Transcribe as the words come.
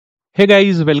Hey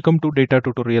guys, welcome to Data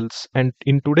Tutorials, and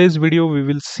in today's video we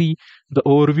will see the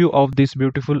overview of this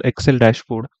beautiful Excel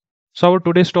dashboard. So our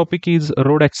today's topic is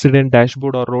road accident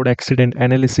dashboard or road accident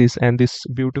analysis, and this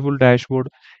beautiful dashboard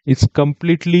is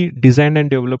completely designed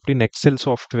and developed in Excel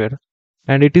software,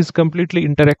 and it is completely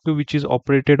interactive, which is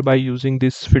operated by using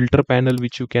this filter panel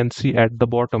which you can see at the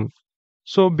bottom.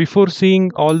 So before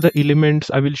seeing all the elements,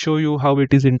 I will show you how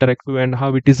it is interactive and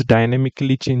how it is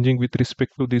dynamically changing with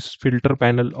respect to this filter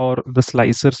panel or the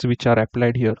slicers which are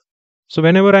applied here. So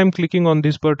whenever I'm clicking on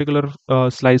this particular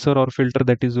slicer or filter,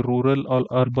 that is rural or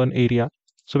urban area.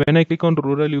 So when I click on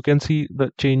rural, you can see the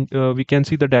change. We can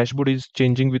see the dashboard is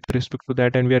changing with respect to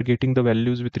that, and we are getting the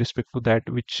values with respect to that,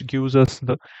 which gives us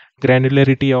the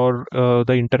granularity or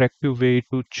the interactive way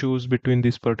to choose between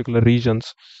these particular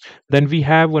regions. Then we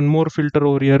have one more filter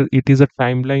over here. It is a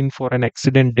timeline for an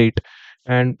accident date.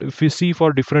 And if we see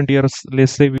for different years,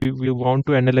 let's say we want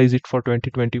to analyze it for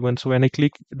 2021. So when I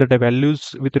click, the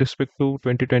values with respect to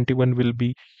 2021 will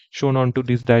be shown onto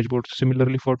this dashboard.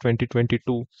 Similarly for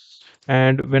 2022.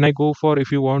 And when I go for,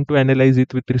 if you want to analyze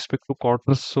it with respect to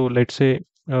quarters, so let's say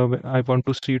I want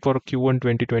to see it for Q1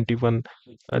 2021,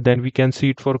 then we can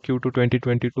see it for Q2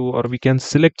 2022, or we can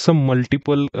select some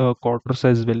multiple quarters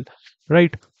as well,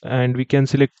 right? And we can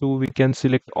select two, we can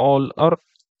select all, or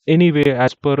anyway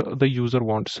as per the user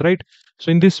wants, right? So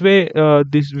in this way,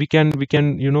 this we can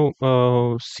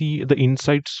see the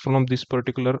insights from this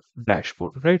particular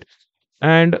dashboard, right?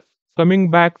 And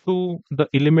coming back to the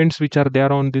elements which are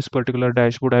there on this particular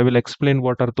dashboard, I will explain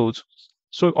what are those.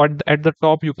 So at the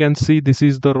top, you can see this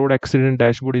is the road accident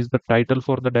dashboard is the title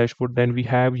for the dashboard. Then we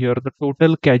have here the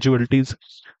total casualties,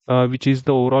 which is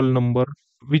the overall number,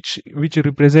 which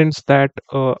represents that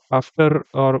after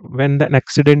or when an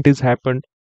accident is happened.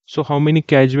 So how many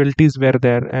casualties were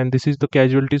there? And this is the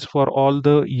casualties for all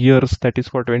the years, that is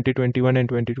for 2021 and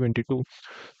 2022.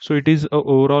 So it is a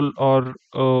overall or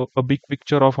a big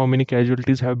picture of how many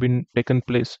casualties have been taken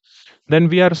place. Then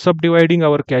we are subdividing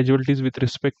our casualties with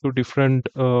respect to different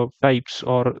types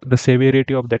or the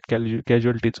severity of that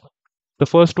casualties. The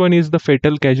first one is the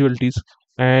fatal casualties,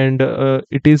 and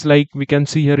it is like we can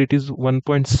see here, it is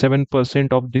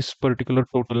 1.7% of this particular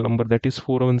total number, that is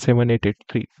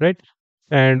 417883, right?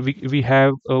 And we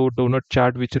have a donut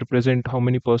chart which represent how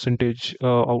many percentage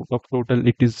out of total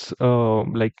it is,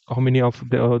 like how many of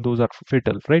those are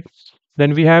fatal, right?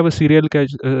 Then we have a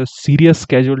serious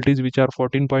casualties which are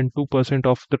 14.2%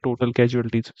 of the total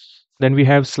casualties. Then we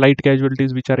have slight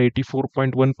casualties which are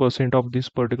 84.1% of this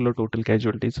particular total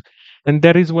casualties. And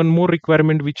there is one more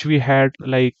requirement which we had,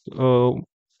 like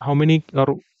how many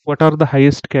or what are the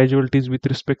highest casualties with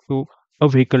respect to a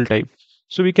vehicle type.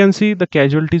 So we can see the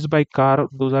casualties by car,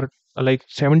 those are like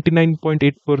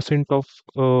 79.8%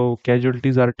 of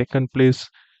casualties are taken place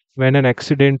when an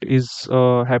accident is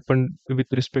happened with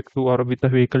respect to or with a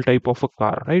vehicle type of a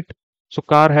car, right? So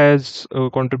car has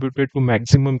contributed to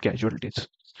maximum casualties,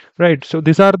 right? So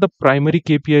these are the primary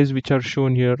KPIs which are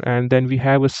shown here, and then we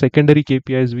have a secondary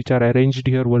KPIs which are arranged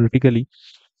here vertically,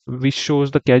 which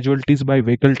shows the casualties by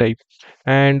vehicle type.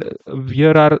 And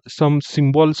here are some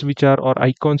symbols which are or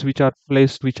icons which are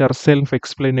placed, which are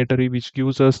self-explanatory, which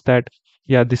gives us that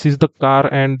yeah, this is the car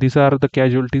and these are the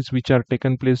casualties which are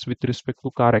taken place with respect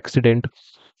to car accident.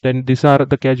 Then these are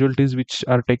the casualties which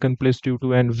are taken place due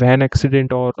to an van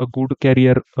accident or a good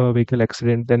carrier vehicle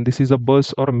accident. Then this is a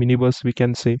bus or minibus, we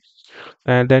can say.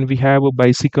 And then we have a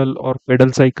bicycle or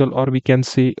pedal cycle, or we can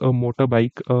say a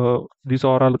motorbike. These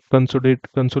are all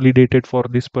consolidated for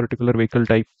this particular vehicle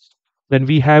type. Then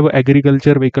we have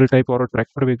agriculture vehicle type or a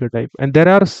tractor vehicle type, and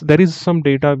there is some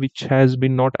data which has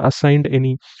been not assigned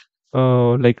any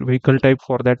like vehicle type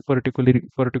for that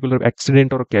particular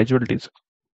accident or casualties.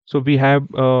 So we have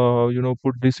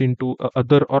put this into a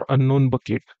other or unknown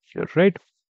bucket here, right?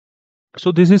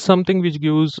 So this is something which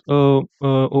gives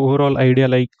overall idea,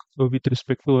 like with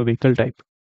respect to a vehicle type.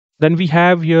 Then we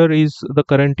have here is the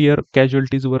current year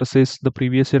casualties versus the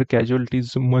previous year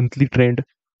casualties monthly trend,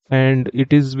 and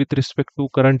it is with respect to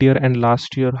current year and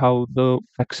last year how the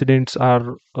accidents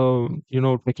are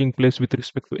taking place with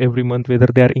respect to every month, whether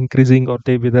they are increasing or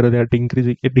whether they are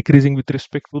decreasing with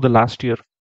respect to the last year.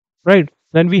 Right.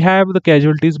 Then we have the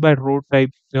casualties by road type.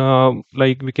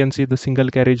 Like we can see the single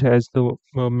carriage has the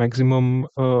maximum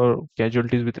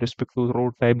casualties with respect to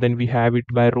road type. Then we have it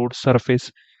by road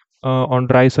surface, on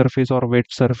dry surface or wet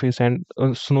surface, and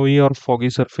snowy or foggy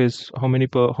surface. How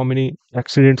many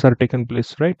accidents are taken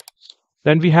place, right?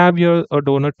 Then we have here a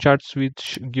donut charts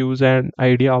which gives an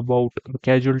idea about the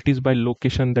casualties by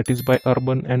location, that is by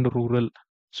urban and rural.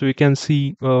 So you can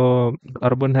see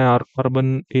urban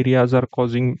areas are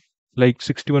causing like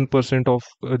 61% of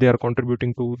they are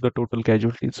contributing to the total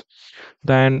casualties.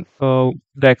 Then the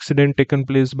accident taken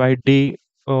place by day,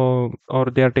 or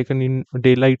they are taken in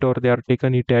daylight, or they are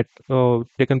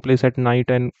taken place at night,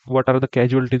 and what are the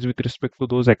casualties with respect to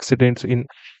those accidents in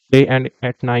day and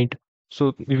at night.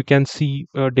 So we can see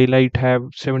daylight have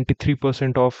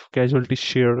 73% of casualties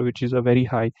share, which is a very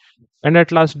high. And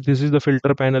at last, this is the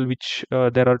filter panel, which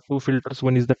there are two filters.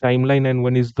 One is the timeline and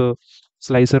one is the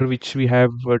slicer, which we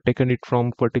have taken it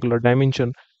from particular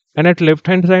dimension. And at left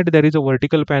hand side, there is a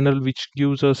vertical panel which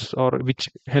gives us, or which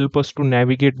help us to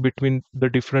navigate between the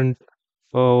different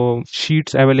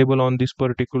sheets available on this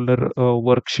particular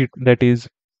worksheet. That is,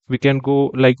 we can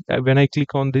go like, when I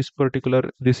click on this particular,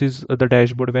 this is the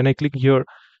dashboard. When I click here,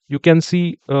 you can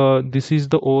see this is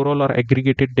the overall or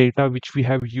aggregated data which we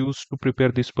have used to prepare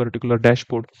this particular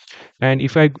dashboard. And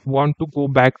if I want to go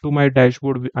back to my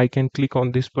dashboard, I can click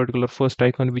on this particular first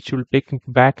icon, which will take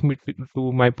back me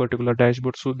to my particular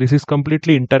dashboard. So this is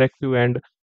completely interactive and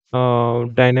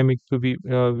dynamic to be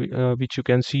which you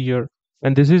can see here.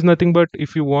 And this is nothing but,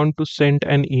 if you want to send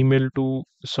an email to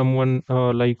someone,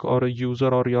 like, or a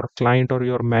user or your client or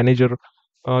your manager,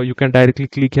 you can directly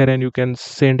click here and you can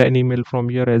send an email from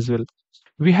here as well.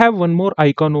 We have one more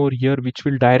icon over here which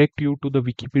will direct you to the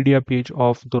Wikipedia page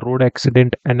of the road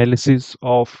accident analysis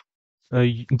of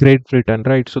Great Britain,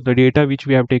 right? So the data which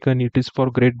we have taken, it is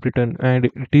for Great Britain, and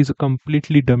it is a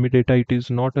completely dummy data. It is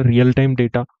not a real-time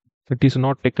data. It is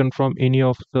not taken from any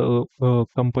of the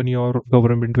company or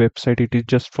government website. It is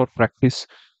just for practice.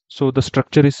 So the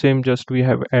structure is same. Just we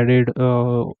have added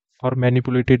or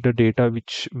manipulated the data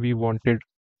which we wanted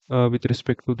with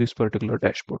respect to this particular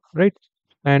dashboard, right?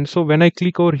 And so when I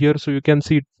click over here, so you can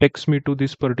see it takes me to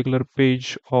this particular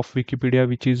page of Wikipedia,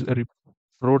 which is a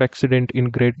road accident in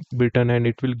Great Britain, and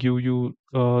it will give you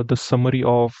the summary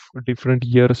of different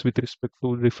years with respect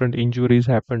to different injuries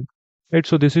happened. Right,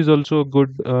 so this is also a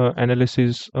good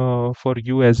analysis for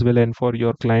you as well and for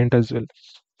your client as well.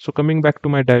 So coming back to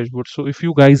my dashboard, so if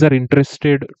you guys are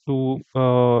interested to,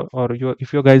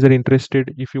 if you guys are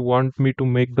interested, if you want me to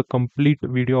make the complete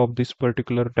video of this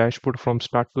particular dashboard from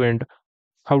start to end,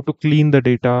 how to clean the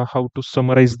data, how to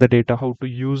summarize the data, how to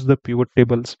use the pivot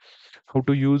tables, how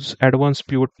to use advanced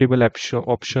pivot table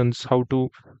options, how to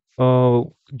uh,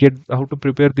 how to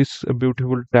prepare this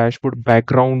beautiful dashboard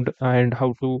background, and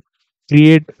how to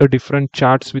create a different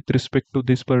charts with respect to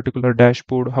this particular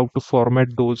dashboard, how to format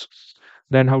those,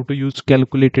 then how to use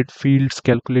calculated fields,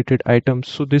 calculated items.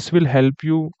 So this will help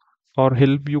you, or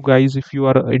help you guys, if you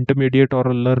are an intermediate or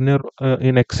a learner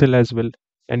in Excel as well.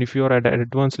 And if you are at an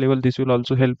advanced level, this will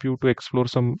also help you to explore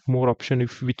some more option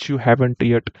if which you haven't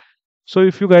yet. So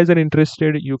if you guys are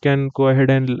interested, you can go ahead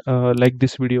and like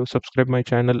this video, subscribe my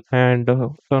channel, and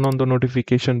turn on the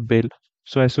notification bell.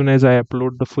 So as soon as I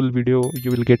upload the full video, you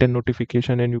will get a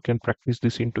notification and you can practice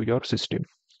this into your system.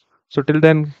 So till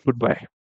then, goodbye.